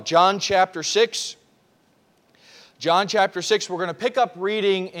John chapter 6. John chapter 6, we're going to pick up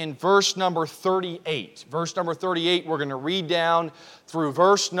reading in verse number 38. Verse number 38, we're going to read down through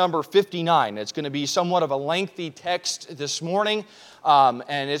verse number 59. It's going to be somewhat of a lengthy text this morning,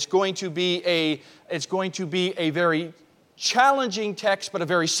 and it's going to be a very challenging text, but a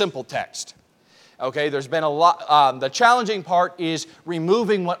very simple text. Okay, there's been a lot. The challenging part is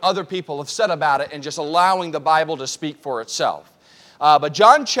removing what other people have said about it and just allowing the Bible to speak for itself. But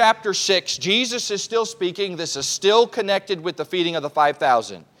John chapter 6, Jesus is still speaking. This is still connected with the feeding of the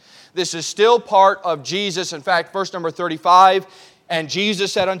 5,000. This is still part of Jesus. In fact, verse number 35, and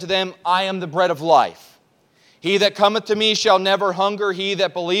Jesus said unto them, I am the bread of life. He that cometh to me shall never hunger. He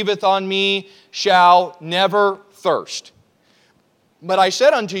that believeth on me shall never thirst. But I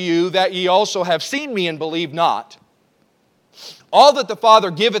said unto you that ye also have seen me and believe not. All that the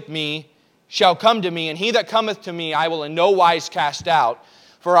Father giveth me shall come to me, and he that cometh to me I will in no wise cast out.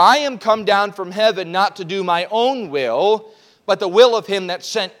 For I am come down from heaven not to do my own will, but the will of him that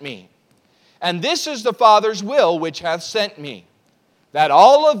sent me. And this is the Father's will which hath sent me, that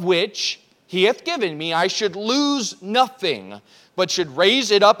all of which he hath given me I should lose nothing, but should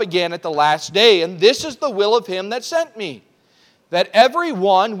raise it up again at the last day. And this is the will of him that sent me, that every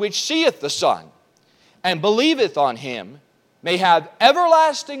one which seeth the Son, and believeth on him, may have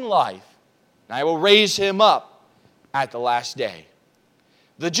everlasting life, and I will raise him up at the last day.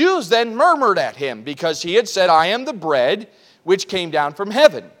 The Jews then murmured at him, because he had said, I am the bread which came down from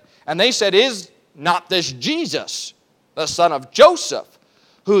heaven. And they said, Is not this Jesus, the son of Joseph,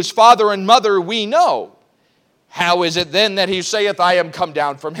 whose father and mother we know? How is it then that he saith, I am come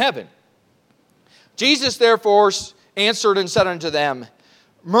down from heaven? Jesus therefore answered and said unto them,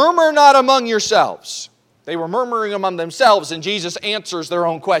 Murmur not among yourselves. They were murmuring among themselves, and Jesus answers their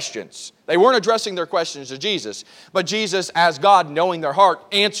own questions. They weren't addressing their questions to Jesus, but Jesus, as God, knowing their heart,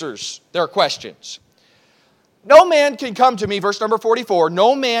 answers their questions. No man can come to me, verse number 44,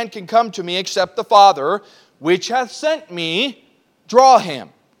 no man can come to me except the Father, which hath sent me, draw him,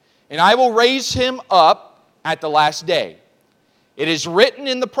 and I will raise him up at the last day. It is written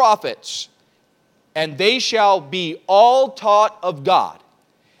in the prophets, and they shall be all taught of God.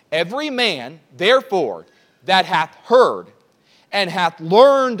 Every man, therefore, that hath heard and hath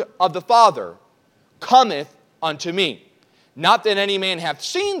learned of the Father cometh unto me. Not that any man hath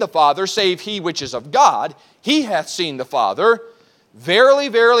seen the Father, save he which is of God. He hath seen the Father. Verily,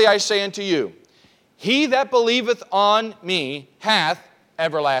 verily, I say unto you, he that believeth on me hath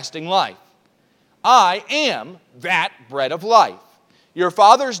everlasting life. I am that bread of life. Your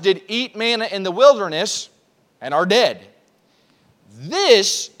fathers did eat manna in the wilderness and are dead.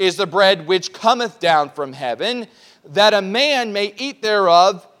 This is the bread which cometh down from heaven, that a man may eat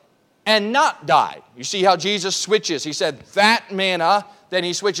thereof and not die. You see how Jesus switches. He said that manna, then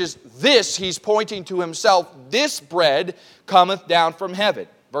he switches this. He's pointing to himself. This bread cometh down from heaven.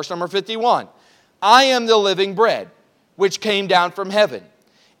 Verse number 51. I am the living bread which came down from heaven.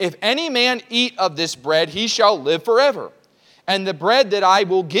 If any man eat of this bread, he shall live forever. And the bread that I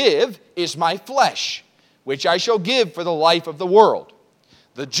will give is my flesh, which I shall give for the life of the world.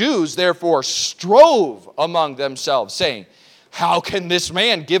 The Jews therefore strove among themselves, saying, How can this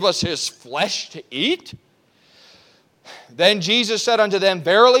man give us his flesh to eat? Then Jesus said unto them,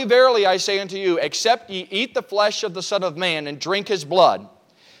 Verily, verily, I say unto you, except ye eat the flesh of the Son of Man and drink his blood,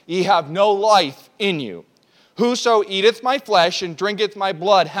 ye have no life in you. Whoso eateth my flesh and drinketh my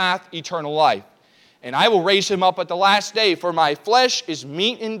blood hath eternal life. And I will raise him up at the last day, for my flesh is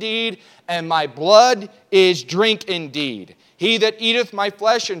meat indeed, and my blood is drink indeed. He that eateth my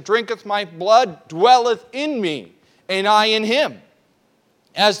flesh and drinketh my blood dwelleth in me, and I in him.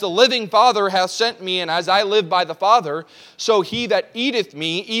 As the living Father hath sent me, and as I live by the Father, so he that eateth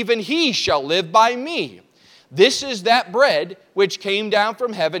me, even he shall live by me. This is that bread which came down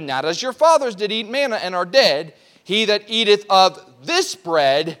from heaven, not as your fathers did eat manna and are dead. He that eateth of this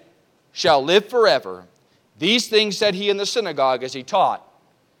bread shall live forever. These things said he in the synagogue as he taught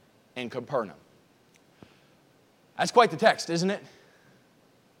in Capernaum. That's quite the text, isn't it?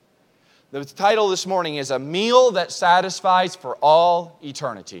 The title this morning is A Meal That Satisfies for All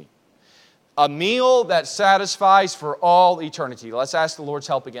Eternity. A meal that satisfies for all eternity. Let's ask the Lord's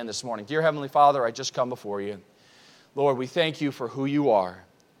help again this morning. Dear Heavenly Father, I just come before you. Lord, we thank you for who you are.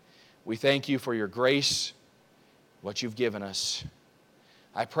 We thank you for your grace, what you've given us.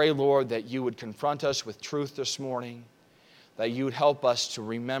 I pray, Lord, that you would confront us with truth this morning, that you would help us to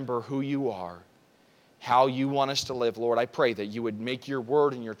remember who you are, how you want us to live, Lord. I pray that you would make your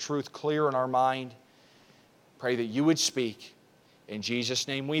word and your truth clear in our mind. Pray that you would speak. In Jesus'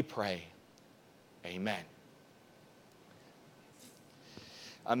 name we pray. Amen.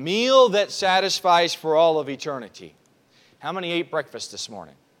 A meal that satisfies for all of eternity. How many ate breakfast this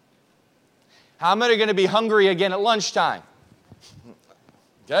morning? How many are going to be hungry again at lunchtime?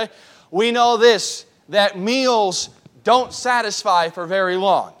 Okay? We know this, that meals don't satisfy for very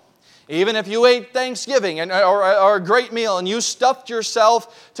long. Even if you ate Thanksgiving or a great meal and you stuffed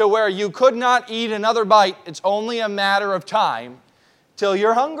yourself to where you could not eat another bite, it's only a matter of time till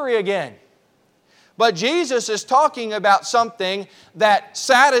you're hungry again. But Jesus is talking about something that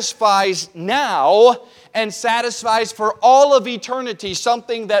satisfies now and satisfies for all of eternity.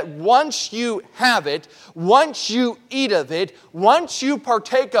 Something that once you have it, once you eat of it, once you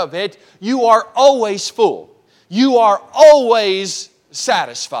partake of it, you are always full. You are always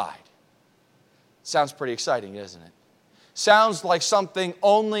satisfied. Sounds pretty exciting, doesn't it? Sounds like something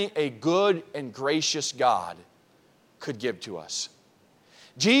only a good and gracious God could give to us.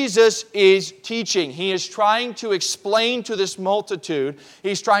 Jesus is teaching. He is trying to explain to this multitude.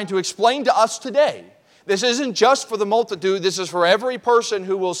 He's trying to explain to us today. This isn't just for the multitude. This is for every person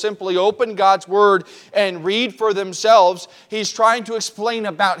who will simply open God's Word and read for themselves. He's trying to explain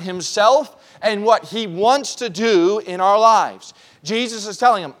about Himself and what He wants to do in our lives. Jesus is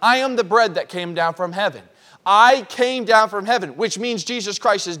telling them, I am the bread that came down from heaven. I came down from heaven, which means Jesus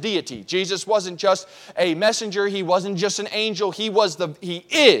Christ is deity. Jesus wasn't just a messenger. He wasn't just an angel. He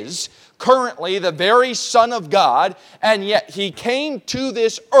is currently the very Son of God, and yet He came to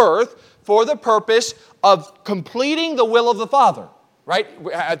this earth for the purpose of completing the will of the Father. Right?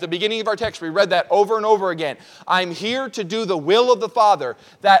 At the beginning of our text, we read that over and over again. I'm here to do the will of the Father,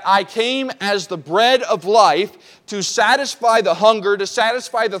 that I came as the bread of life to satisfy the hunger, to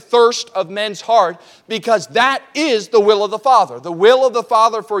satisfy the thirst of men's heart, because that is the will of the Father. The will of the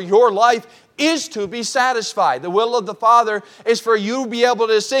Father for your life is to be satisfied. The will of the Father is for you to be able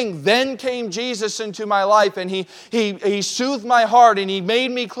to sing, then came Jesus into my life, and He soothed my heart, and He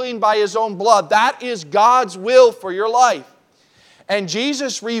made me clean by His own blood. That is God's will for your life. And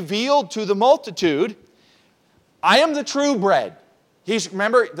Jesus revealed to the multitude, I am the true bread.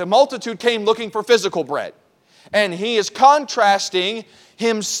 Remember, the multitude came looking for physical bread. And He is contrasting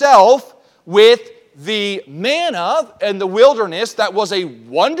Himself with the manna in the wilderness that was a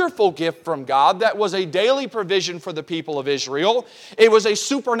wonderful gift from God, that was a daily provision for the people of Israel. It was a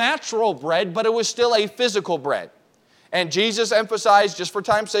supernatural bread, but it was still a physical bread. And Jesus emphasized, just for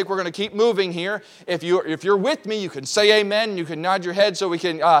time's sake, we're going to keep moving here. If you're with me, you can say amen. You can nod your head so we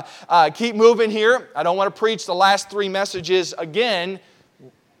can keep moving here. I don't want to preach the last 3 messages again.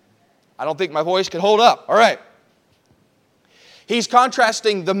 I don't think my voice can hold up. All right. He's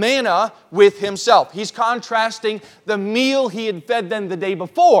contrasting the manna with Himself. He's contrasting the meal He had fed them the day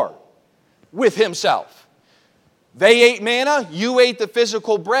before with Himself. They ate manna, you ate the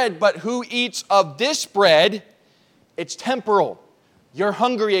physical bread, but who eats of this bread? It's temporal. You're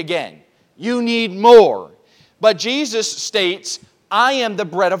hungry again. You need more. But Jesus states, I am the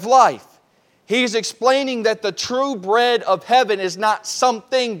bread of life. He's explaining that the true bread of heaven is not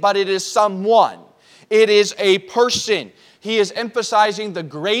something, but it is someone. It is a person. He is emphasizing the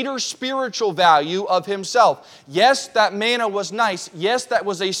greater spiritual value of Himself. Yes, that manna was nice. Yes, that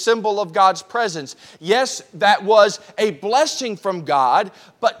was a symbol of God's presence. Yes, that was a blessing from God,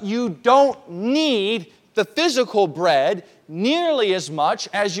 but you don't need the physical bread nearly as much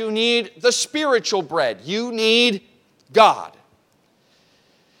as you need the spiritual bread. You need God.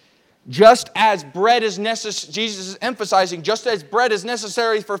 Just as bread is necessary, Jesus is emphasizing, just as bread is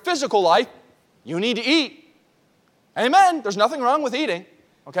necessary for physical life, you need to eat. Amen. There's nothing wrong with eating.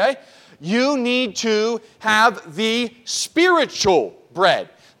 Okay? You need to have the spiritual bread.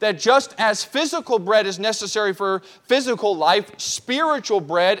 That just as physical bread is necessary for physical life, spiritual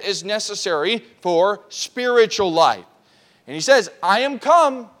bread is necessary for spiritual life. And He says, I am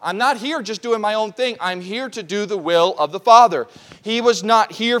come. I'm not here just doing my own thing. I'm here to do the will of the Father. He was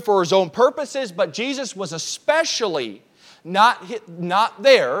not here for His own purposes, but Jesus was especially not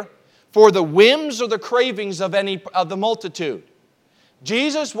there for the whims or the cravings of any of the multitude.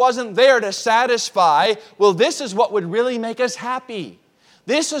 Jesus wasn't there to satisfy, well, this is what would really make us happy.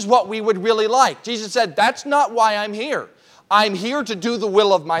 This is what we would really like. Jesus said, that's not why I'm here. I'm here to do the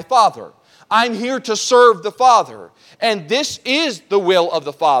will of my Father. I'm here to serve the Father. And this is the will of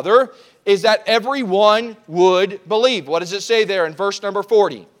the Father, is that everyone would believe. What does it say there in verse number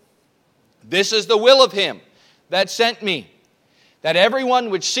 40? This is the will of Him that sent me, that everyone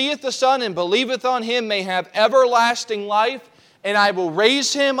which seeth the Son and believeth on Him may have everlasting life, and I will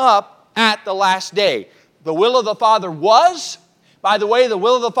raise him up at the last day. The will of the Father was, by the way, the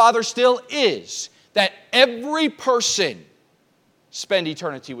will of the Father still is, that every person spend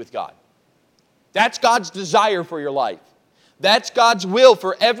eternity with God. That's God's desire for your life. That's God's will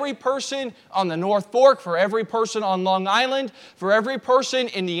for every person on the North Fork, for every person on Long Island, for every person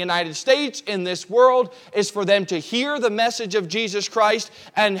in the United States, in this world, is for them to hear the message of Jesus Christ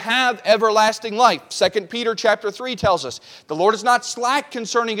and have everlasting life. 2 Peter chapter 3 tells us, the Lord is not slack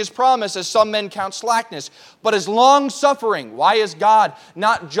concerning His promise, as some men count slackness, but is long-suffering. Why is God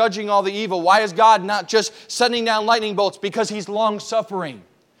not judging all the evil? Why is God not just sending down lightning bolts? Because He's long-suffering.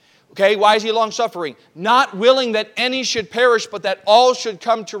 Okay, why is He long-suffering? Not willing that any should perish, but that all should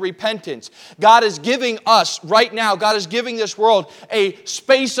come to repentance. God is giving us, right now, God is giving this world a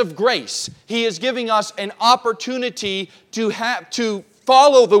space of grace. He is giving us an opportunity to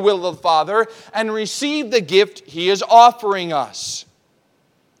follow the will of the Father and receive the gift He is offering us.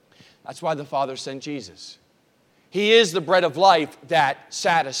 That's why the Father sent Jesus. He is the bread of life that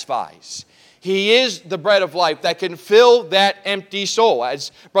satisfies. He is the bread of life that can fill that empty soul.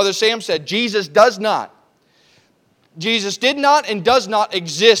 As Brother Sam said, Jesus did not and does not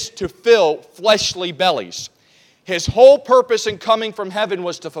exist to fill fleshly bellies. His whole purpose in coming from heaven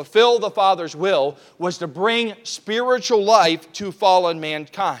was to fulfill the Father's will, was to bring spiritual life to fallen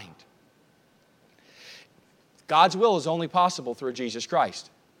mankind. God's will is only possible through Jesus Christ.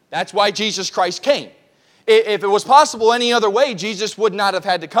 That's why Jesus Christ came. If it was possible any other way, Jesus would not have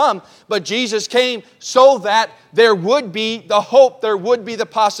had to come. But Jesus came so that there would be the hope, there would be the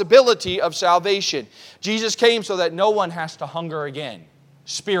possibility of salvation. Jesus came so that no one has to hunger again,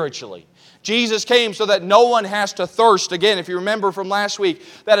 spiritually. Jesus came so that no one has to thirst again. If you remember from last week,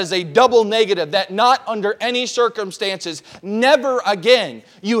 that is a double negative, that not under any circumstances, never again.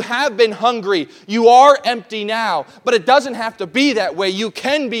 You have been hungry. You are empty now, but it doesn't have to be that way. You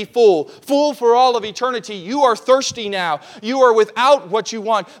can be full for all of eternity. You are thirsty now. You are without what you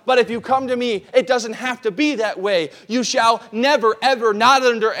want. But if you come to me, it doesn't have to be that way. You shall never, ever, not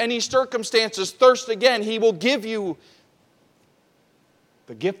under any circumstances, thirst again. He will give you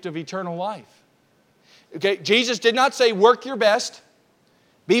the gift of eternal life. Okay, Jesus did not say, work your best,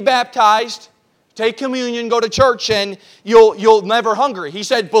 be baptized, take communion, go to church, and you'll never hunger. He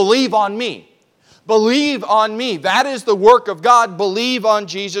said, believe on me. Believe on me. That is the work of God. Believe on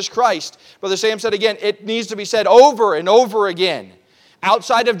Jesus Christ. Brother Sam said again, it needs to be said over and over again.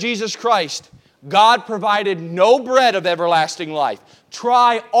 Outside of Jesus Christ, God provided no bread of everlasting life.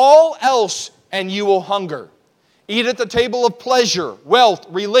 Try all else and you will hunger. Eat at the table of pleasure, wealth,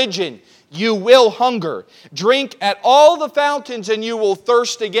 religion, you will hunger. Drink at all the fountains and you will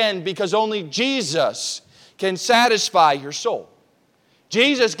thirst again, because only Jesus can satisfy your soul.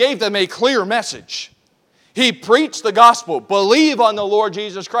 Jesus gave them a clear message. He preached the gospel. Believe on the Lord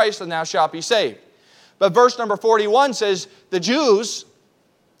Jesus Christ and thou shalt be saved. But verse number 41 says, the Jews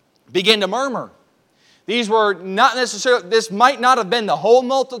begin to murmur. These were not necessarily, this might not have been the whole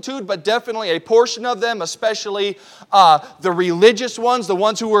multitude, but definitely a portion of them, especially the religious ones, the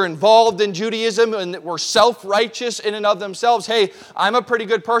ones who were involved in Judaism and were self-righteous in and of themselves. Hey, I'm a pretty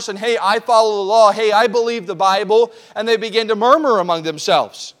good person. Hey, I follow the law. Hey, I believe the Bible. And they begin to murmur among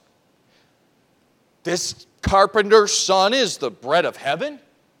themselves. This carpenter's son is the bread of heaven?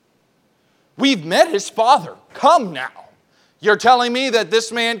 We've met his father. Come now. You're telling me that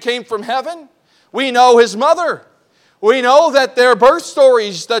this man came from heaven? We know his mother. We know that their birth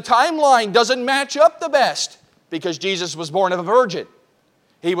stories, the timeline doesn't match up the best, because Jesus was born of a virgin.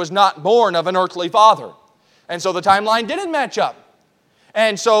 He was not born of an earthly father. And so the timeline didn't match up.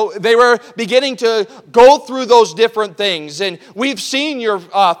 And so they were beginning to go through those different things. And we've seen your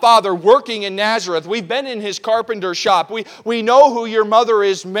father working in Nazareth. We've been in his carpenter shop. We know who your mother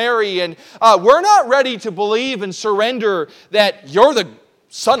is, Mary. And we're not ready to believe and surrender that you're the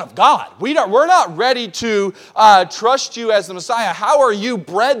Son of God. We're not ready to trust you as the Messiah. How are you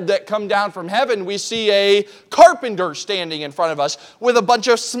bread that come down from heaven? We see a carpenter standing in front of us with a bunch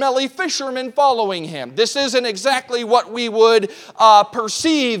of smelly fishermen following him. This isn't exactly what we would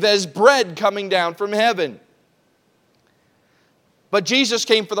perceive as bread coming down from heaven. But Jesus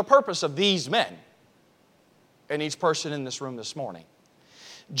came for the purpose of these men and each person in this room this morning.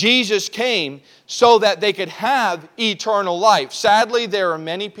 Jesus came so that they could have eternal life. Sadly, there are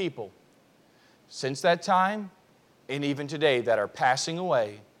many people since that time and even today that are passing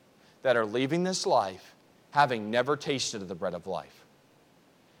away, that are leaving this life, having never tasted of the bread of life.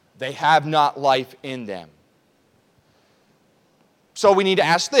 They have not life in them. So we need to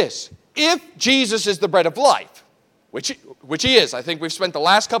ask this. If Jesus is the bread of life, which he is, I think we've spent the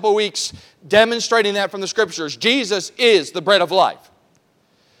last couple of weeks demonstrating that from the Scriptures. Jesus is the bread of life.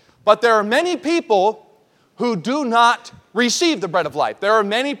 But there are many people who do not receive the bread of life. There are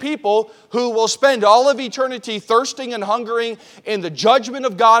many people who will spend all of eternity thirsting and hungering in the judgment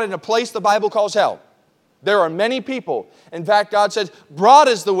of God in a place the Bible calls hell. There are many people. In fact, God says, broad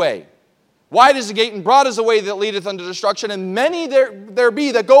is the way. Wide is the gate, and broad is the way that leadeth unto destruction, and many there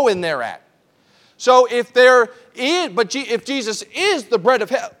be that go in thereat. So if Jesus is the bread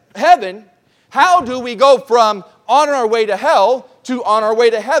of heaven, how do we go from on our way to hell to on our way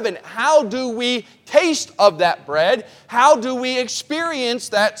to heaven? How do we taste of that bread? How do we experience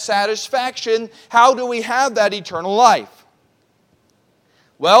that satisfaction? How do we have that eternal life?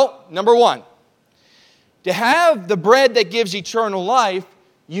 Well, number one, to have the bread that gives eternal life,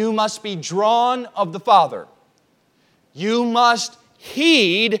 you must be drawn of the Father. You must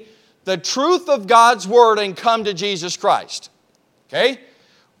heed the truth of God's Word and come to Jesus Christ. Okay?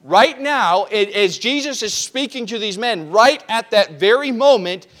 Right now, as Jesus is speaking to these men, right at that very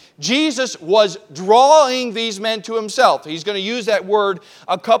moment, Jesus was drawing these men to Himself. He's going to use that word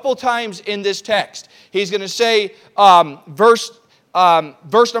a couple times in this text. He's going to say, verse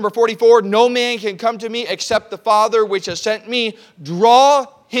number 44, no man can come to me except the Father which has sent me. Draw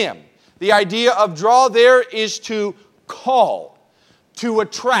him. The idea of draw there is to call, to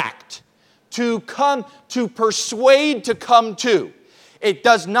attract, to come, to persuade to come to. It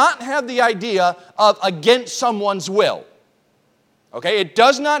does not have the idea of against someone's will. Okay? It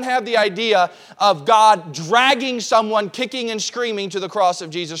does not have the idea of God dragging someone kicking and screaming to the cross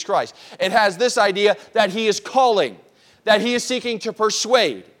of Jesus Christ. It has this idea that He is calling, that He is seeking to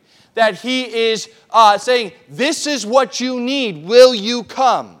persuade, that He is saying, this is what you need. Will you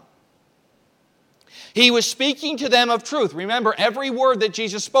come? He was speaking to them of truth. Remember, every word that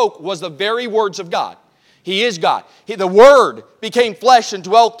Jesus spoke was the very words of God. He is God. The Word became flesh and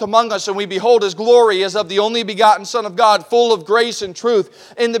dwelt among us, and we behold His glory as of the only begotten Son of God, full of grace and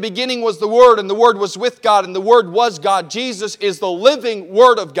truth. In the beginning was the Word, and the Word was with God, and the Word was God. Jesus is the living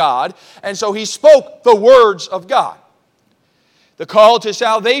Word of God, and so He spoke the words of God. The call to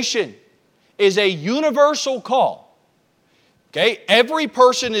salvation is a universal call. Okay, every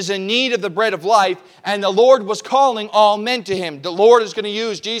person is in need of the bread of life, and the Lord was calling all men to Him. The Lord is going to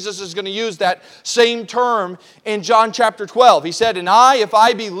use, Jesus is going to use that same term in John chapter 12. He said, and if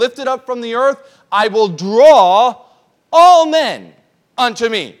I be lifted up from the earth, I will draw all men unto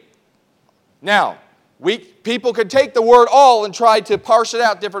me. Now, people could take the word all and try to parse it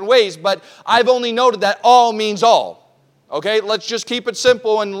out different ways, but I've only noted that all means all. Okay, let's just keep it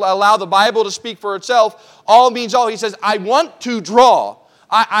simple and allow the Bible to speak for itself. All means all. He says, I want to draw.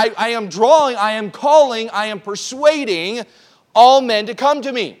 I am drawing, I am calling, I am persuading all men to come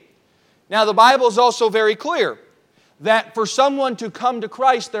to me. Now, the Bible is also very clear that for someone to come to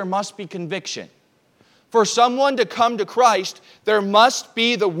Christ, there must be conviction. For someone to come to Christ, there must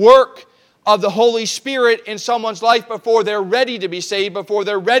be the work of the Holy Spirit in someone's life before they're ready to be saved, before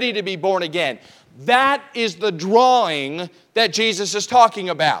they're ready to be born again. That is the drawing that Jesus is talking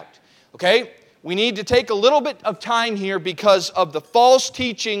about. Okay? We need to take a little bit of time here because of the false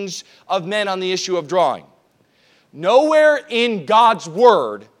teachings of men on the issue of drawing. Nowhere in God's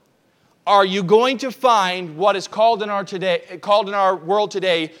Word are you going to find what is called in our world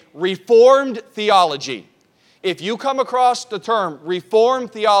today Reformed theology. If you come across the term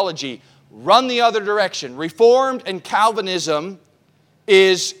Reformed theology, run the other direction. Reformed and Calvinism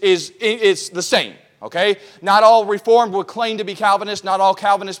is the same, okay? Not all Reformed would claim to be Calvinist. Not all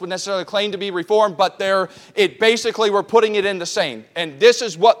Calvinists would necessarily claim to be Reformed, but basically we're putting it in the same. And this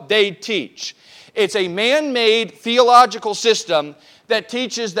is what they teach. It's a man-made theological system that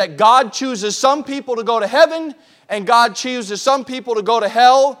teaches that God chooses some people to go to heaven and God chooses some people to go to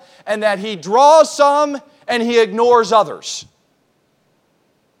hell, and that He draws some and He ignores others.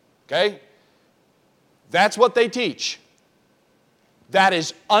 Okay? That's what they teach. That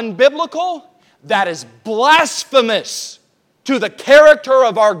is unbiblical. That is blasphemous to the character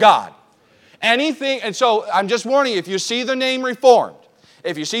of our God. And so I'm just warning you, if you see the name Reformed,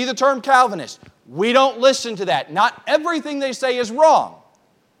 if you see the term Calvinist, we don't listen to that. Not everything they say is wrong.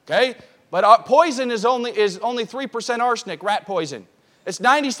 Okay? But poison is only 3% arsenic, rat poison. It's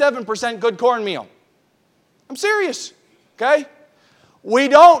 97% good cornmeal. I'm serious. Okay? We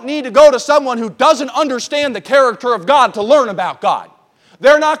don't need to go to someone who doesn't understand the character of God to learn about God.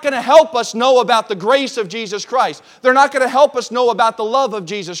 They're not going to help us know about the grace of Jesus Christ. They're not going to help us know about the love of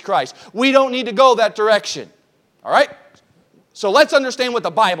Jesus Christ. We don't need to go that direction. All right? So let's understand what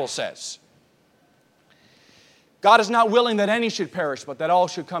the Bible says. God is not willing that any should perish, but that all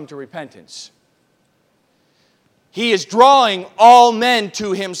should come to repentance. He is drawing all men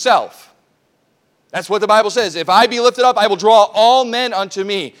to Himself. That's what the Bible says. If I be lifted up, I will draw all men unto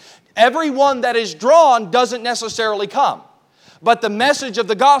me. Everyone that is drawn doesn't necessarily come. But the message of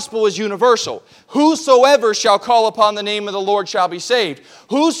the gospel is universal. Whosoever shall call upon the name of the Lord shall be saved.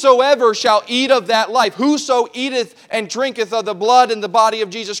 Whosoever shall eat of that life, whoso eateth and drinketh of the blood and the body of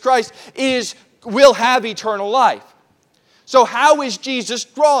Jesus Christ will have eternal life. So how is Jesus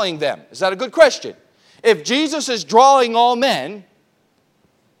drawing them? Is that a good question? If Jesus is drawing all men,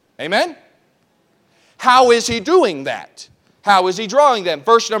 amen? How is he doing that? How is he drawing them?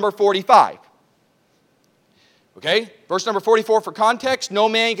 Verse number 45. Okay, verse number 44 for context. No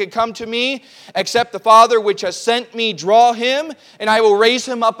man can come to me except the Father which has sent me draw him, and I will raise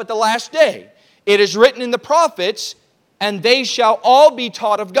him up at the last day. It is written in the prophets, and they shall all be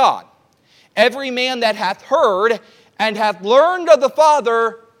taught of God. Every man that hath heard and hath learned of the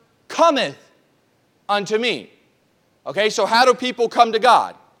Father cometh unto me. Okay, so how do people come to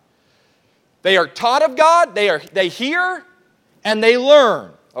God? They are taught of God, they hear, and they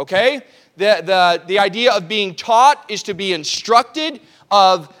learn. Okay? The idea of being taught is to be instructed,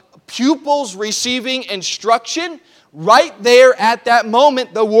 of pupils receiving instruction. Right there at that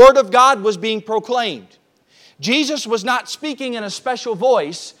moment, the Word of God was being proclaimed. Jesus was not speaking in a special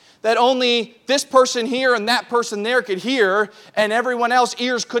voice that only this person here and that person there could hear, and everyone else's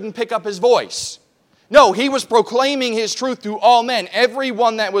ears couldn't pick up his voice. No, he was proclaiming his truth to all men.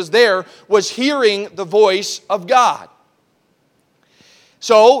 Everyone that was there was hearing the voice of God.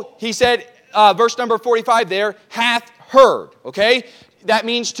 So, he said, verse number 45 there, hath heard, okay? That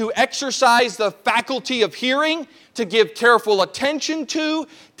means to exercise the faculty of hearing, to give careful attention to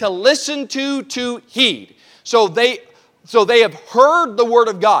listen to heed. So they have heard the Word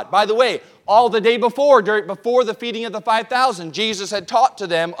of God. By the way, all the day before the feeding of the 5,000, Jesus had taught to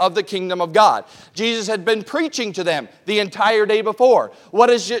them of the kingdom of God. Jesus had been preaching to them the entire day before. What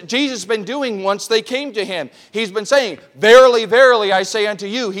has Jesus been doing once they came to him? He's been saying, verily, verily, I say unto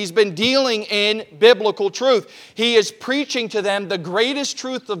you. He's been dealing in biblical truth. He is preaching to them the greatest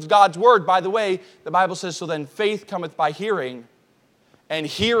truth of God's Word. By the way, the Bible says, so then faith cometh by hearing, and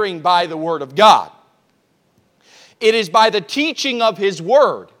hearing by the Word of God. It is by the teaching of His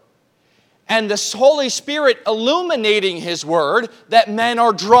Word and the Holy Spirit illuminating His Word that men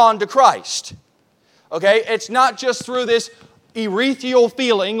are drawn to Christ. Okay? It's not just through this ethereal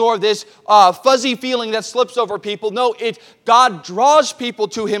feeling or this fuzzy feeling that slips over people. No, God draws people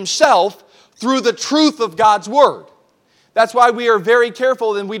to Himself through the truth of God's Word. That's why we are very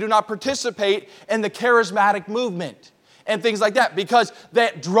careful and we do not participate in the charismatic movement and things like that, because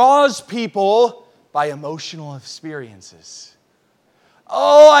that draws people by emotional experiences.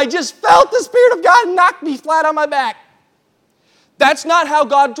 Oh, I just felt the Spirit of God knock me flat on my back. That's not how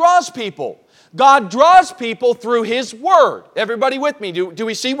God draws people. God draws people through His Word. Everybody with me? Do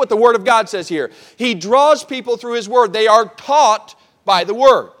we see what the Word of God says here? He draws people through His Word. They are taught by the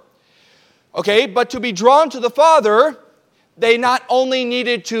Word. Okay, but to be drawn to the Father, they not only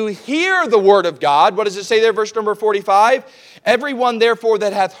needed to hear the Word of God. What does it say there, verse number 45? Everyone therefore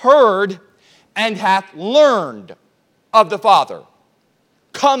that hath heard and hath learned of the Father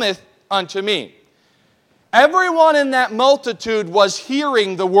cometh unto me. Everyone in that multitude was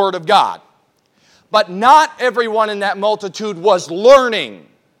hearing the Word of God, but not everyone in that multitude was learning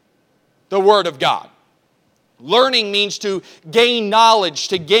the Word of God. Learning means to gain knowledge,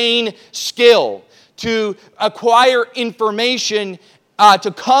 to gain skill, to acquire information,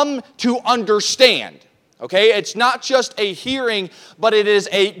 to come to understand. Okay, it's not just a hearing, but it is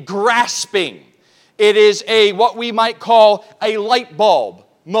a grasping. It is what we might call a light bulb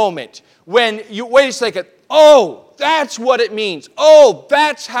moment. When you, wait a second, oh, that's what it means. Oh,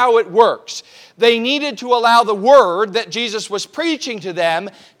 that's how it works. They needed to allow the Word that Jesus was preaching to them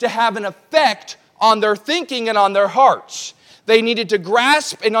to have an effect on their thinking and on their hearts. They needed to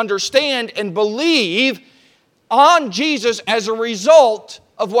grasp and understand and believe on Jesus as a result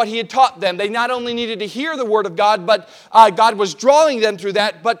of what He had taught them. They not only needed to hear the Word of God, but God was drawing them through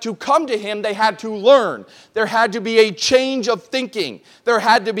that, but to come to Him, they had to learn. There had to be a change of thinking. There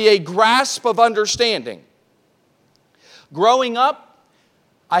had to be a grasp of understanding. Growing up,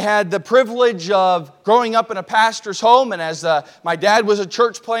 I had the privilege of growing up in a pastor's home, and as my dad was a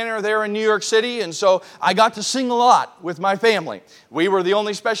church planter there in New York City, and so I got to sing a lot with my family. We were the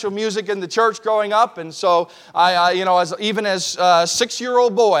only special music in the church growing up, and so even as a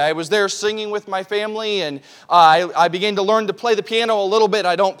 6-year-old boy, I was there singing with my family, and I began to learn to play the piano a little bit.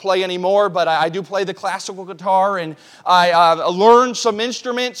 I don't play anymore, but I do play the classical guitar, and I learned some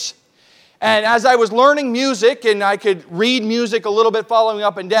instruments. And as I was learning music, and I could read music a little bit following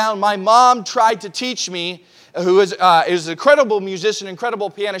up and down, my mom tried to teach me, who is an incredible musician, incredible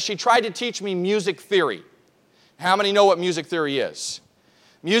pianist, she tried to teach me music theory. How many know what music theory is?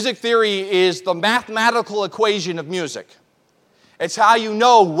 Music theory is the mathematical equation of music. It's how you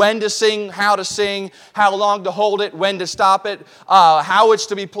know when to sing, how long to hold it, when to stop it, how it's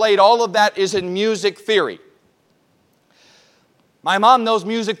to be played. All of that is in music theory. My mom knows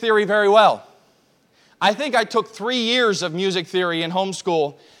music theory very well. I think I took 3 years of music theory in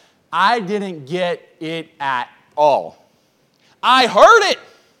homeschool. I didn't get it at all. I heard it.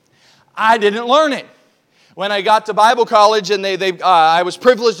 I didn't learn it. When I got to Bible college and I was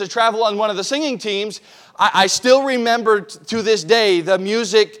privileged to travel on one of the singing teams, I still remember to this day the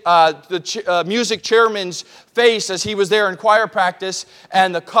music chairman's face as he was there in choir practice,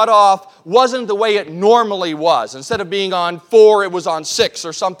 and the cutoff wasn't the way it normally was. Instead of being on 4, it was on 6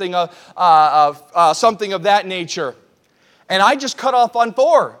 or something of that nature. And I just cut off on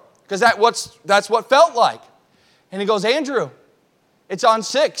 4 because that's what felt like. And he goes, Andrew, it's on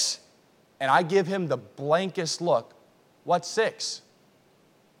 6. And I give him the blankest look. What's 6?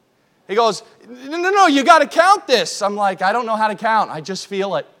 He goes, no, you got to count this. I'm like, I don't know how to count. I just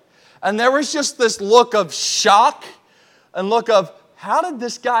feel it. And there was just this look of shock and look of, how did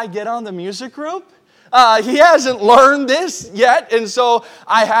this guy get on the music group? He hasn't learned this yet. And so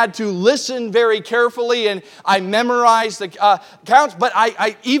I had to listen very carefully, and I memorized the counts. But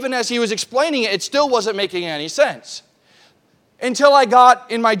I even as he was explaining it, it still wasn't making any sense. Until I got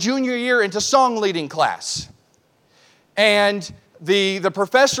in my junior year into song leading class. And the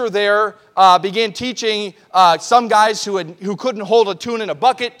professor there began teaching some guys who couldn't hold a tune in a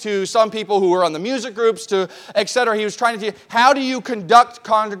bucket, to some people who were on the music groups, to etc. He was trying to teach, how do you conduct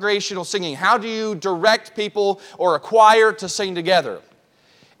congregational singing? How do you direct people or a choir to sing together?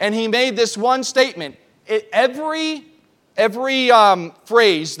 And he made this one statement. Every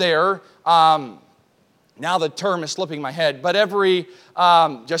phrase there, now the term is slipping my head, but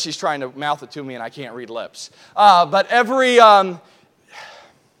Jesse's trying to mouth it to me and I can't read lips.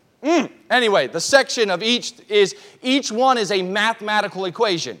 Anyway, the section of each one is a mathematical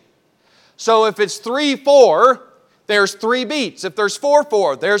equation. So if it's 3/4, there's 3 beats. If there's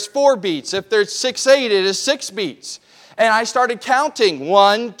 4/4, there's 4 beats. If there's 6/8, it is 6 beats. And I started counting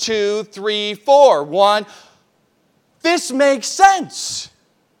 1, 2, 3, 4. 1. This makes sense.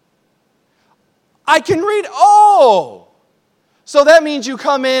 I can read, so that means you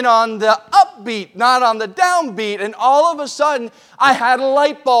come in on the upbeat, not on the downbeat. And all of a sudden, I had a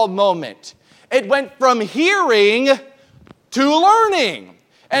light bulb moment. It went from hearing to learning.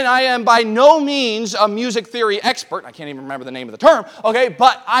 And I am by no means a music theory expert. I can't even remember the name of the term, okay?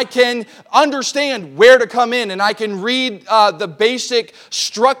 But I can understand where to come in, and I can read the basic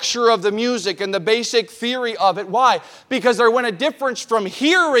structure of the music and the basic theory of it. Why? Because there went a difference from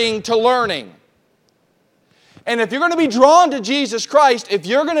hearing to learning. And if you're going to be drawn to Jesus Christ, if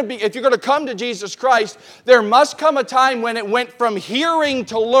you're going to come to Jesus Christ, there must come a time when it went from hearing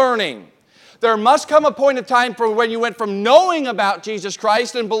to learning. There must come a point of time for when you went from knowing about Jesus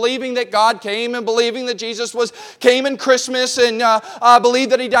Christ and believing that God came and believing that Jesus came in Christmas and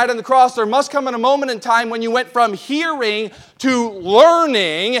believed that He died on the cross. There must come a moment in time when you went from hearing to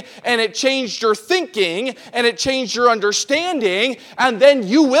learning, and it changed your thinking and it changed your understanding, and then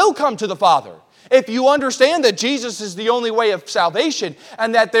you will come to the Father. If you understand that Jesus is the only way of salvation,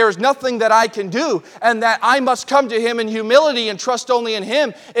 and that there's nothing that I can do, and that I must come to Him in humility and trust only in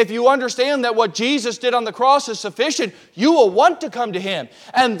Him, if you understand that what Jesus did on the cross is sufficient, you will want to come to Him.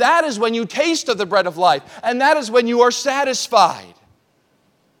 And that is when you taste of the bread of life, and that is when you are satisfied.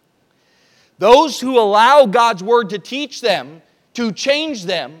 Those who allow God's Word to teach them, to change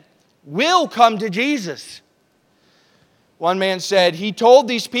them, will come to Jesus. One man said, he told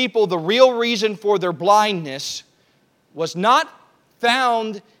these people the real reason for their blindness was not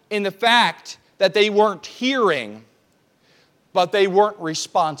found in the fact that they weren't hearing, but they weren't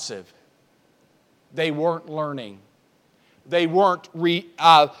responsive. They weren't learning. They weren't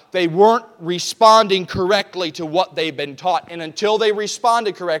responding correctly to what they've been taught. And until they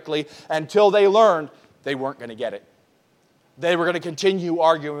responded correctly, until they learned, they weren't going to get it. They were going to continue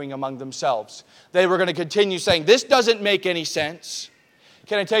arguing among themselves. They were going to continue saying, this doesn't make any sense.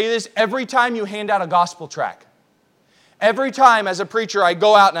 Can I tell you this? Every time you hand out a gospel tract, every time as a preacher I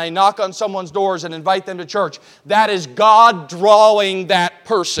go out and I knock on someone's doors and invite them to church, that is God drawing that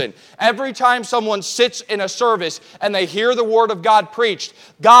person. Every time someone sits in a service and they hear the Word of God preached,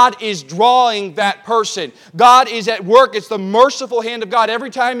 God is drawing that person. God is at work. It's the merciful hand of God. Every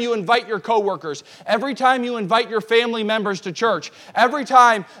time you invite your coworkers, every time you invite your family members to church, every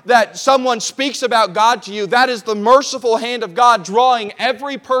time that someone speaks about God to you, that is the merciful hand of God drawing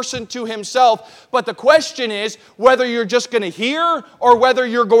every person to Himself. But the question is whether you're just going to hear or whether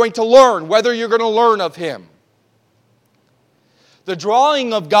you're going to learn, whether you're going to learn of Him. The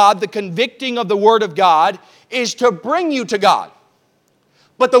drawing of God, the convicting of the Word of God, is to bring you to God.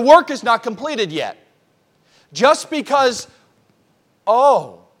 But the work is not completed yet. Just because,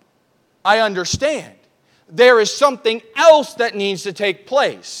 I understand. There is something else that needs to take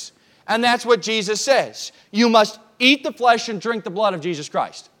place. And that's what Jesus says. You must eat the flesh and drink the blood of Jesus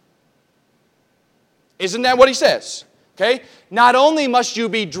Christ. Isn't that what he says? Okay? Not only must you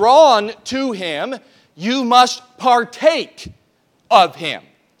be drawn to him, you must partake of him.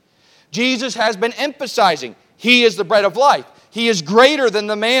 Jesus has been emphasizing, he is the bread of life. He is greater than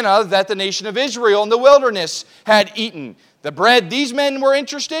the manna that the nation of Israel in the wilderness had eaten. The bread these men were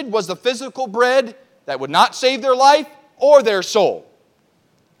interested was the physical bread that would not save their life or their soul.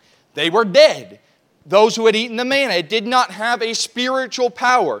 They were dead. Those who had eaten the manna, it did not have a spiritual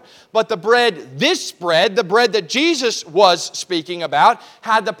power. But the bread, the bread that Jesus was speaking about,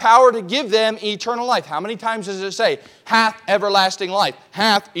 had the power to give them eternal life. How many times does it say? Hath everlasting life,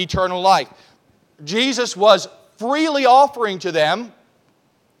 hath eternal life. Jesus was freely offering to them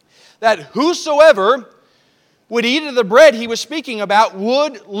that whosoever would eat of the bread he was speaking about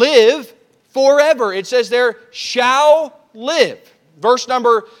would live forever. It says there, shall live. Verse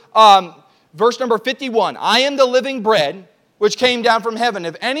number 51, I am the living bread which came down from heaven.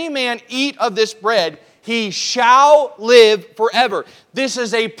 If any man eat of this bread, he shall live forever. This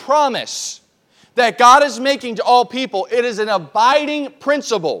is a promise that God is making to all people. It is an abiding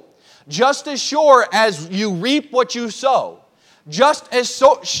principle. Just as sure as you reap what you sow, just as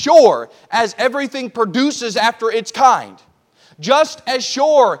sure as everything produces after its kind, just as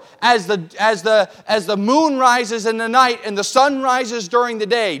sure as the moon rises in the night and the sun rises during the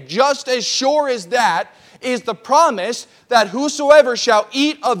day, just as sure as that is the promise that whosoever shall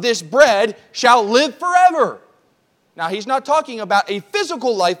eat of this bread shall live forever. Now, he's not talking about a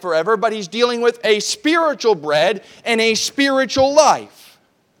physical life forever, but he's dealing with a spiritual bread and a spiritual life.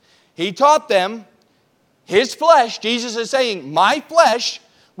 He taught them his flesh, Jesus is saying, my flesh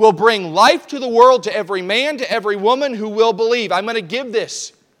will bring life to the world, to every man, to every woman who will believe. I'm going to give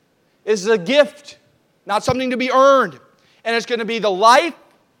this. This is a gift, not something to be earned. And it's going to be the life,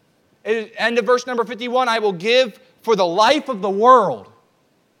 end of verse number 51, I will give for the life of the world.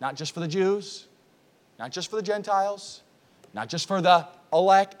 Not just for the Jews, not just for the Gentiles, not just for the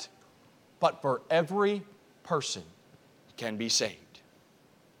elect, but for every person can be saved.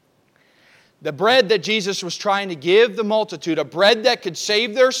 The bread that Jesus was trying to give the multitude, a bread that could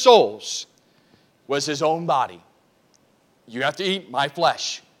save their souls, was his own body. You have to eat my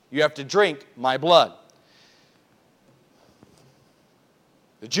flesh. You have to drink my blood.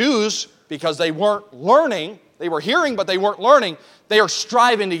 The Jews, because they weren't learning, they were hearing but they weren't learning, they are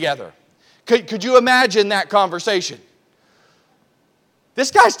striving together. Could you imagine that conversation? This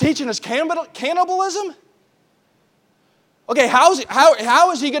guy's teaching us cannibalism? Okay,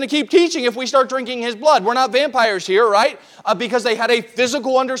 how is he going to keep teaching if we start drinking his blood? We're not vampires here, right? Because they had a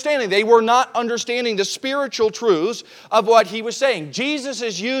physical understanding. They were not understanding the spiritual truths of what he was saying. Jesus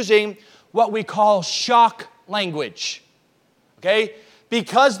is using what we call shock language. Okay?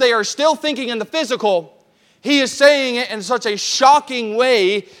 Because they are still thinking in the physical, he is saying it in such a shocking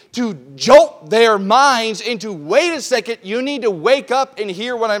way to jolt their minds into, wait a second, you need to wake up and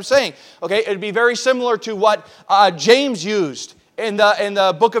hear what I'm saying. Okay, it'd be very similar to what James used in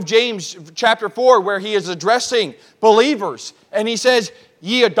the book of James, chapter 4, where he is addressing believers. And he says,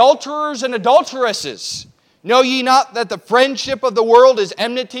 ye adulterers and adulteresses, know ye not that the friendship of the world is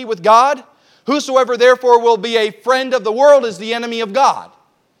enmity with God? Whosoever therefore will be a friend of the world is the enemy of God.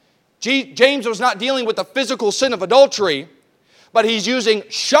 James was not dealing with the physical sin of adultery, but he's using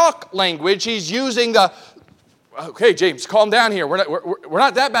shock language. He's using okay, James, calm down here. We're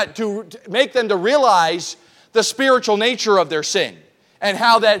not that bad, to make them to realize the spiritual nature of their sin and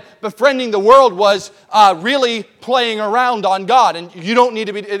how that befriending the world was really playing around on God. And you don't need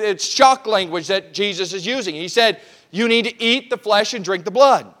to be, it's shock language that Jesus is using. He said, you need to eat the flesh and drink the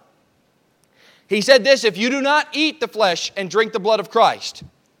blood. He said this, if you do not eat the flesh and drink the blood of Christ.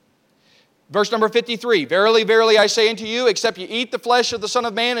 Verse number 53, verily, verily, I say unto you, except ye eat the flesh of the Son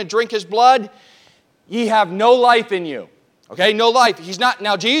of Man and drink his blood, ye have no life in you. Okay, no life.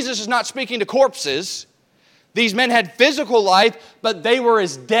 Now Jesus is not speaking to corpses. These men had physical life, but they were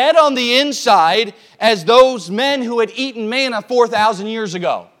as dead on the inside as those men who had eaten manna 4,000 years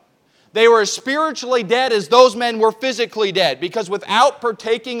ago. They were as spiritually dead as those men were physically dead, because without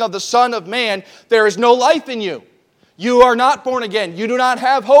partaking of the Son of Man, there is no life in you. You are not born again. You do not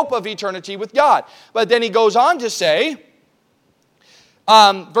have hope of eternity with God. But then he goes on to say,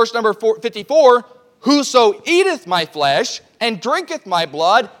 verse number 54, whoso eateth my flesh and drinketh my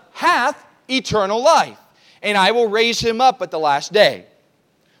blood hath eternal life, and I will raise him up at the last day.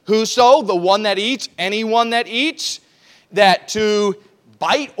 Whoso, the one that eats, anyone that eats, that to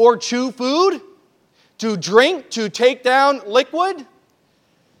bite or chew food, to drink, to take down liquid?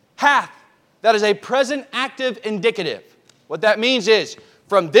 Hath. That is a present active indicative. What that means is,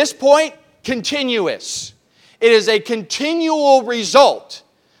 from this point, continuous. It is a continual result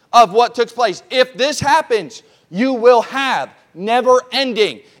of what took place. If this happens, you will have, never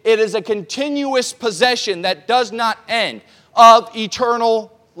ending. It is a continuous possession that does not end, of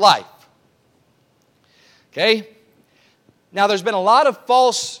eternal life. Okay? Now, there's been a lot of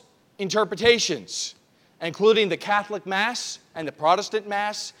false interpretations, including the Catholic Mass and the Protestant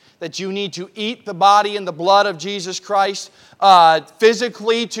Mass, that you need to eat the body and the blood of Jesus Christ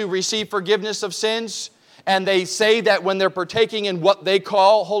physically to receive forgiveness of sins. And they say that when they're partaking in what they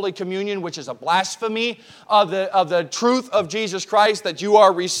call Holy Communion, which is a blasphemy of the truth of Jesus Christ, that you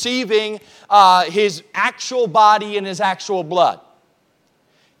are receiving His actual body and His actual blood.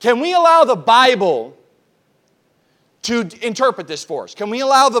 Can we allow the Bible to interpret this for us? Can we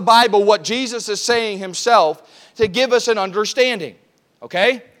allow the Bible, what Jesus is saying Himself, to give us an understanding?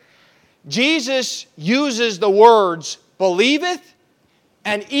 Okay? Jesus uses the words believeth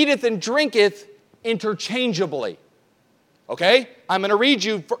and eateth and drinketh interchangeably. Okay? I'm going to read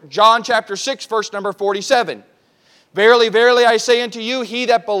you John chapter 6, verse number 47. Verily, verily, I say unto you, he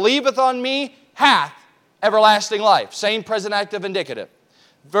that believeth on me hath everlasting life. Same present active indicative.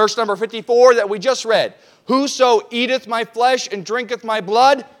 Verse number 54 that we just read. Whoso eateth my flesh and drinketh my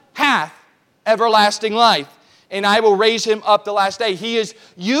blood hath everlasting life, and I will raise him up the last day. He is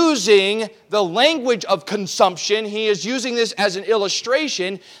using the language of consumption. He is using this as an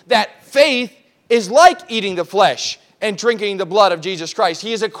illustration that faith is like eating the flesh and drinking the blood of Jesus Christ.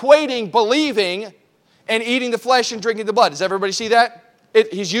 He is equating believing and eating the flesh and drinking the blood. Does everybody see that?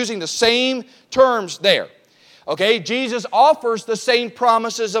 He's using the same terms there. Okay, Jesus offers the same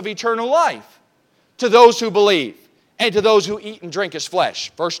promises of eternal life to those who believe and to those who eat and drink His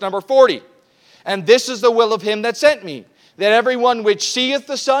flesh. Verse number 40. And this is the will of Him that sent me, that everyone which seeth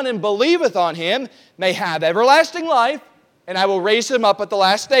the Son and believeth on Him may have everlasting life, and I will raise him up at the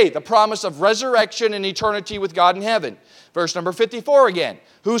last day. The promise of resurrection and eternity with God in heaven. Verse number 54 again.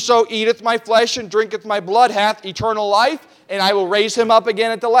 Whoso eateth my flesh and drinketh my blood hath eternal life, and I will raise him up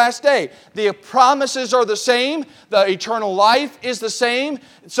again at the last day. The promises are the same. The eternal life is the same.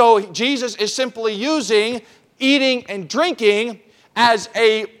 So Jesus is simply using eating and drinking as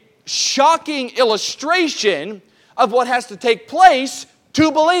a shocking illustration of what has to take place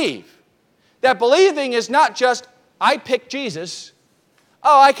to believe. That believing is not just, I picked Jesus.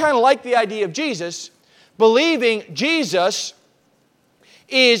 Oh, I kind of like the idea of Jesus. Believing Jesus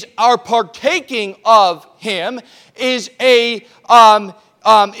is our partaking of Him, is a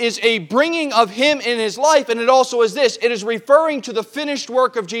bringing of Him in His life, and it also is this. It is referring to the finished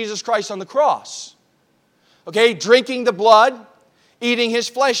work of Jesus Christ on the cross. Okay, drinking the blood, eating His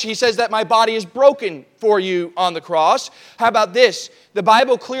flesh. He says that my body is broken for you on the cross. How about this? The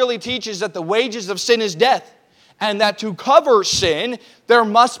Bible clearly teaches that the wages of sin is death, and that to cover sin, there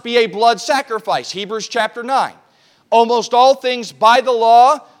must be a blood sacrifice. Hebrews chapter 9. Almost all things by the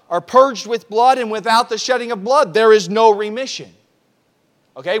law are purged with blood, and without the shedding of blood, there is no remission.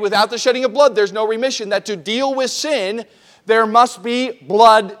 Okay, without the shedding of blood, there's no remission. That to deal with sin, there must be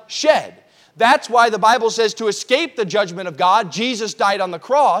blood shed. That's why the Bible says to escape the judgment of God, Jesus died on the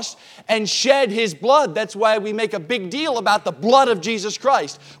cross and shed His blood. That's why we make a big deal about the blood of Jesus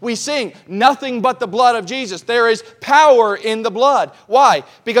Christ. We sing, nothing but the blood of Jesus. There is power in the blood. Why?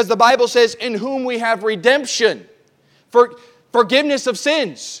 Because the Bible says, in whom we have redemption, forgiveness of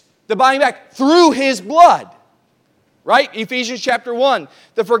sins, the buying back through His blood. Right? Ephesians chapter 1,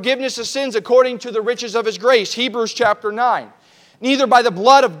 the forgiveness of sins according to the riches of His grace. Hebrews chapter 9. Neither by the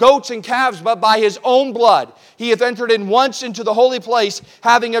blood of goats and calves, but by His own blood. He hath entered in once into the holy place,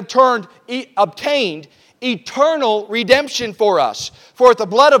 having obtained eternal redemption for us. For if the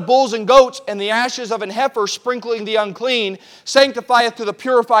blood of bulls and goats and the ashes of an heifer sprinkling the unclean sanctifieth to the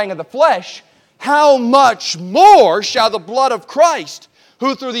purifying of the flesh, how much more shall the blood of Christ,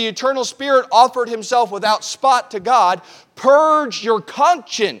 who through the eternal Spirit offered Himself without spot to God, purge your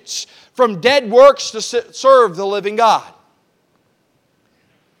conscience from dead works to serve the living God.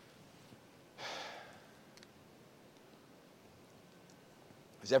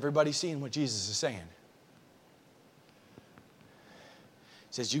 Is everybody seeing what Jesus is saying? He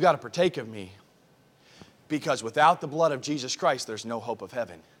says, you got to partake of me, because without the blood of Jesus Christ, there's no hope of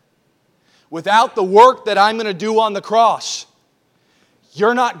heaven. Without the work that I'm going to do on the cross,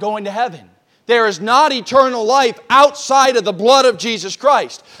 you're not going to heaven. There is not eternal life outside of the blood of Jesus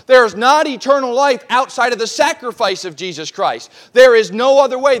Christ. There is not eternal life outside of the sacrifice of Jesus Christ. There is no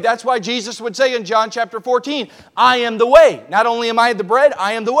other way. That's why Jesus would say in John chapter 14, I am the way. Not only am I the bread,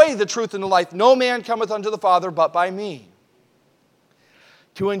 I am the way, the truth, and the life. No man cometh unto the Father but by me.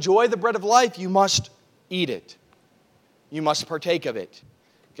 To enjoy the bread of life, you must eat it. You must partake of it.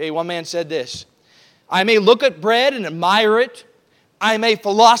 Okay, one man said this, I may look at bread and admire it. I may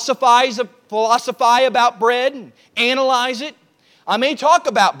philosophy about bread and analyze it. I may talk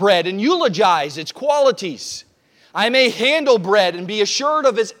about bread and eulogize its qualities. I may handle bread and be assured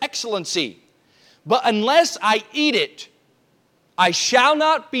of its excellency. But unless I eat it, I shall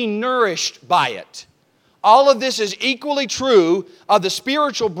not be nourished by it. All of this is equally true of the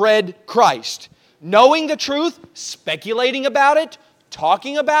spiritual bread, Christ. Knowing the truth, speculating about it,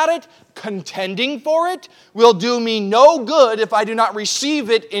 talking about it, contending for it, will do me no good if I do not receive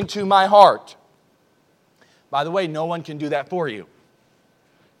it into my heart. By the way, no one can do that for you.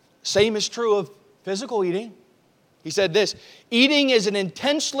 Same is true of physical eating. He said this, eating is an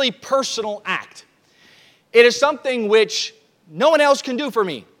intensely personal act. It is something which no one else can do for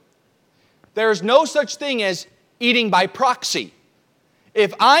me. There is no such thing as eating by proxy.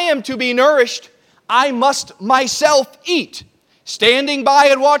 If I am to be nourished, I must myself eat. Standing by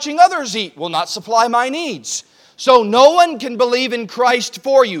and watching others eat will not supply my needs. So no one can believe in Christ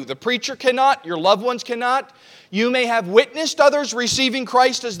for you. The preacher cannot, your loved ones cannot. You may have witnessed others receiving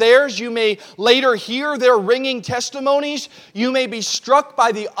Christ as theirs. You may later hear their ringing testimonies. You may be struck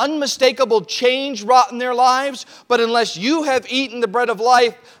by the unmistakable change wrought in their lives. But unless you have eaten the bread of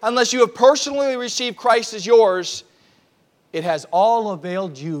life, unless you have personally received Christ as yours, it has all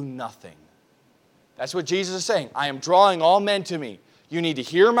availed you nothing. That's what Jesus is saying. I am drawing all men to me. You need to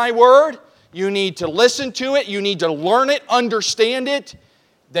hear my word. You need to listen to it. You need to learn it, understand it.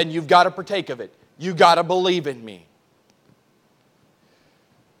 Then you've got to partake of it. You've got to believe in me.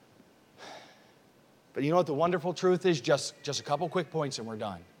 But you know what the wonderful truth is? Just a couple quick points and we're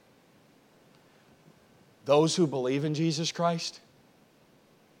done. Those who believe in Jesus Christ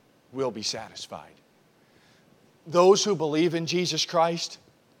will be satisfied. Those who believe in Jesus Christ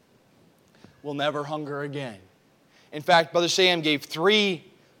will never hunger again. In fact, Brother Sam gave 3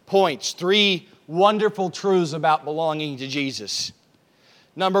 points, 3 wonderful truths about belonging to Jesus.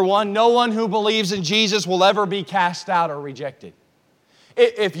 Number 1, no one who believes in Jesus will ever be cast out or rejected.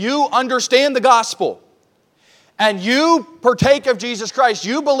 If you understand the gospel and you partake of Jesus Christ,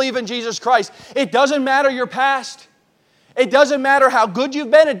 you believe in Jesus Christ, it doesn't matter your past. It doesn't matter how good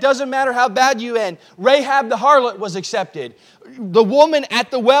you've been. It doesn't matter how bad you end. Rahab the harlot was accepted. The woman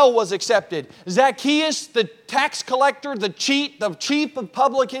at the well was accepted. Zacchaeus, the tax collector, the cheat, the chief of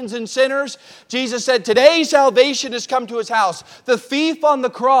publicans and sinners. Jesus said, today salvation has come to his house. The thief on the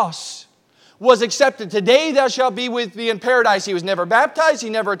cross was accepted. Today thou shalt be with me in paradise. He was never baptized. He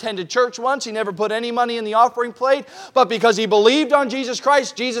never attended church once. He never put any money in the offering plate. But because he believed on Jesus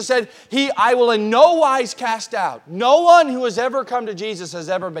Christ, Jesus said, I will in no wise cast out. No one who has ever come to Jesus has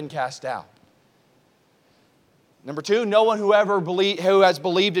ever been cast out. Number 2, no one who has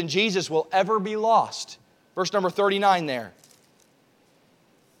believed in Jesus will ever be lost. Verse number 39 there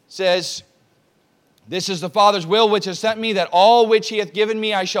says, this is the Father's will which has sent me, that all which he hath given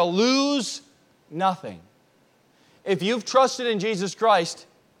me I shall lose nothing. If you've trusted in Jesus Christ,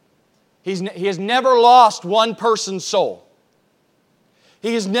 he has never lost one person's soul.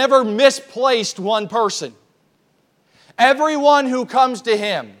 He has never misplaced one person. Everyone who comes to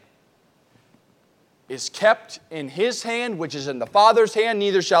him is kept in his hand, which is in the Father's hand.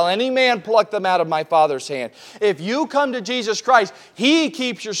 Neither shall any man pluck them out of my Father's hand. If you come to Jesus Christ, he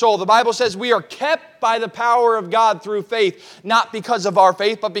keeps your soul. The Bible says we are kept by the power of God through faith, not because of our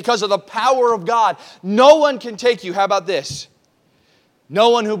faith, but because of the power of God. No one can take you. How about this? No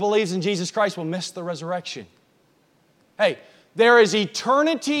one who believes in Jesus Christ will miss the resurrection. Hey, there is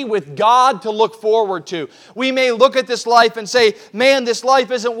eternity with God to look forward to. We may look at this life and say, man, this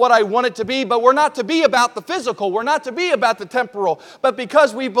life isn't what I want it to be, but we're not to be about the physical. We're not to be about the temporal. But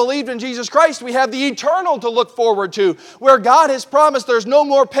because we believed in Jesus Christ, we have the eternal to look forward to, where God has promised there's no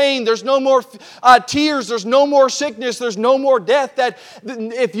more pain, there's no more tears, there's no more sickness, there's no more death. That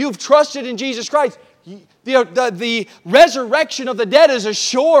if you've trusted in Jesus Christ, the resurrection of the dead is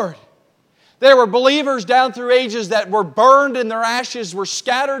assured. There were believers down through ages that were burned and their ashes were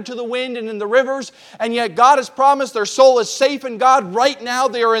scattered to the wind and in the rivers, and yet God has promised their soul is safe in God. Right now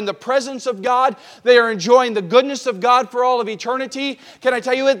they are in the presence of God. They are enjoying the goodness of God for all of eternity. Can I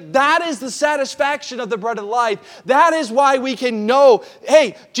tell you it? That is the satisfaction of the bread of life. That is why we can know,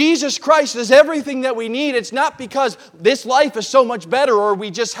 hey, Jesus Christ is everything that we need. It's not because this life is so much better or we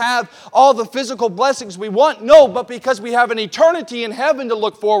just have all the physical blessings we want. No, but because we have an eternity in heaven to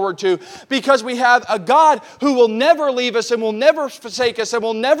look forward to. Because we have a God who will never leave us and will never forsake us and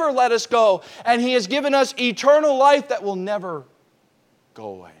will never let us go. And He has given us eternal life that will never go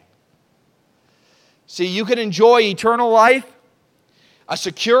away. See, you can enjoy eternal life, a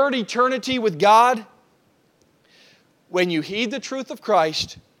secured eternity with God, when you heed the truth of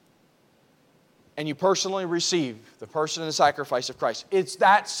Christ and you personally receive the person and the sacrifice of Christ. It's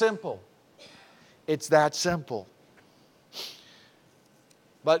that simple. It's that simple.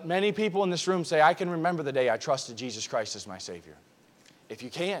 But many people in this room say, I can remember the day I trusted Jesus Christ as my Savior. If you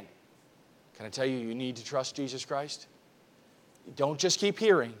can I tell you, you need to trust Jesus Christ? Don't just keep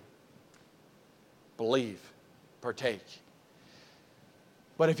hearing. Believe. Partake.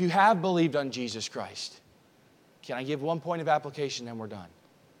 But if you have believed on Jesus Christ, can I give one point of application and we're done?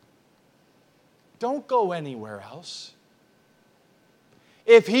 Don't go anywhere else.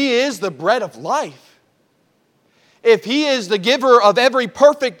 If He is the bread of life, if He is the giver of every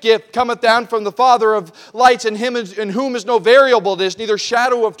perfect gift cometh down from the Father of lights, in Him in whom is no variableness, neither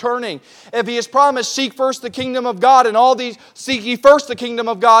shadow of turning. If He has promised, seek first the kingdom of God, and all these, seek ye first the kingdom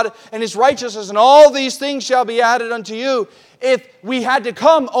of God and His righteousness, and all these things shall be added unto you. If we had to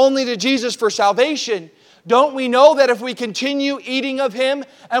come only to Jesus for salvation, don't we know that if we continue eating of Him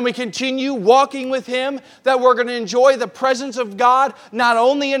and we continue walking with Him, that we're going to enjoy the presence of God not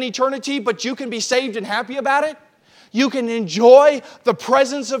only in eternity, but you can be saved and happy about it? You can enjoy the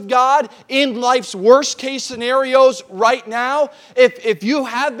presence of God in life's worst case scenarios right now. If you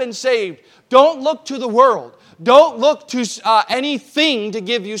have been saved, don't look to the world. Don't look to anything to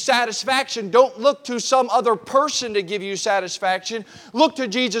give you satisfaction. Don't look to some other person to give you satisfaction. Look to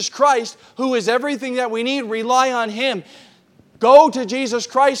Jesus Christ, who is everything that we need. Rely on Him. Go to Jesus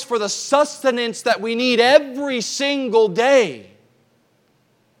Christ for the sustenance that we need every single day.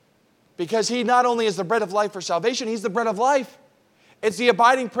 Because He not only is the bread of life for salvation, He's the bread of life. It's the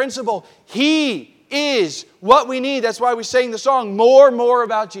abiding principle. He is what we need. That's why we sang the song, More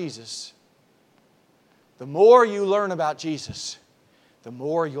about Jesus. The more you learn about Jesus, the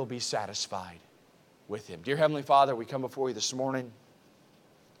more you'll be satisfied with Him. Dear Heavenly Father, we come before You this morning.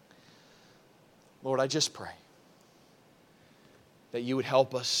 Lord, I just pray that You would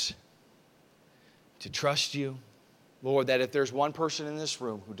help us to trust You. Lord, that if there's one person in this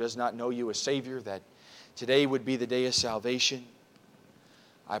room who does not know You as Savior, that today would be the day of salvation.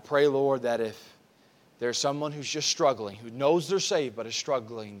 I pray, Lord, that if there's someone who's just struggling, who knows they're saved but is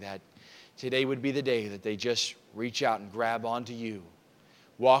struggling, that today would be the day that they just reach out and grab onto You,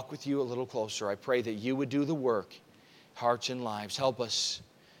 walk with You a little closer. I pray that You would do the work, hearts and lives. Help us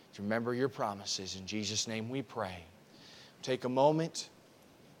to remember Your promises. In Jesus' name we pray. Take a moment.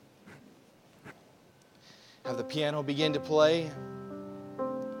 Have the piano begin to play.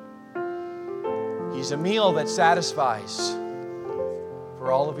 He's a meal that satisfies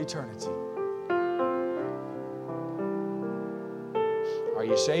for all of eternity. Are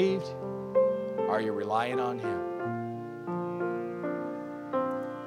you saved? Are you relying on Him?